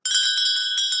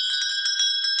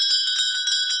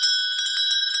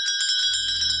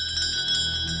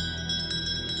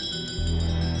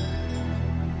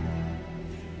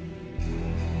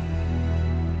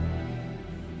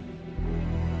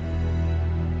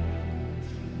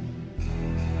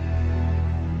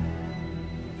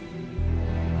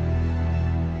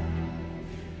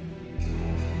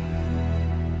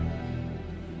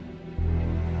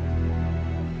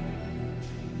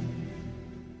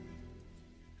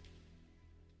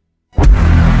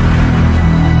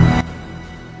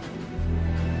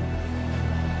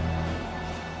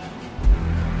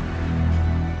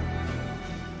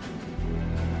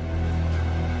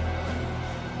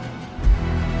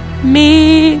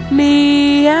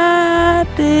me at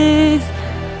this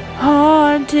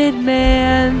haunted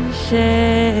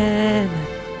mansion.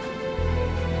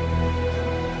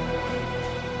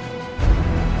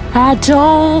 I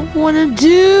don't wanna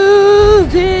do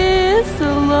this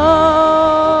alone,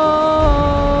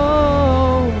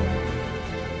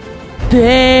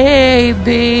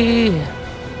 baby.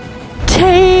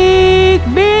 Take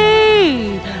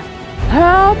me,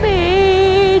 I'll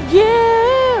meet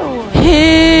you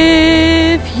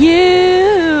if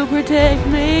you protect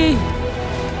me.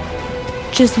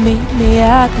 Just meet me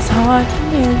at this haunted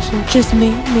mansion. Just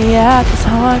meet me at this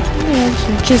haunted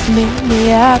mansion. Just meet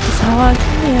me at this haunted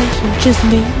mansion. Just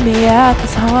meet me at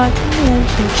this haunted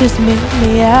mansion. Just meet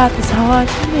me at this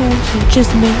haunted mansion. Just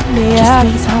meet me at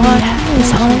this haunted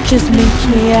mansion. Just meet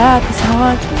me at this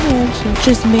haunted mansion.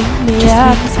 Just meet me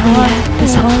at this haunted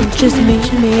mansion. Just meet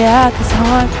me at this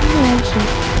haunted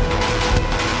mansion.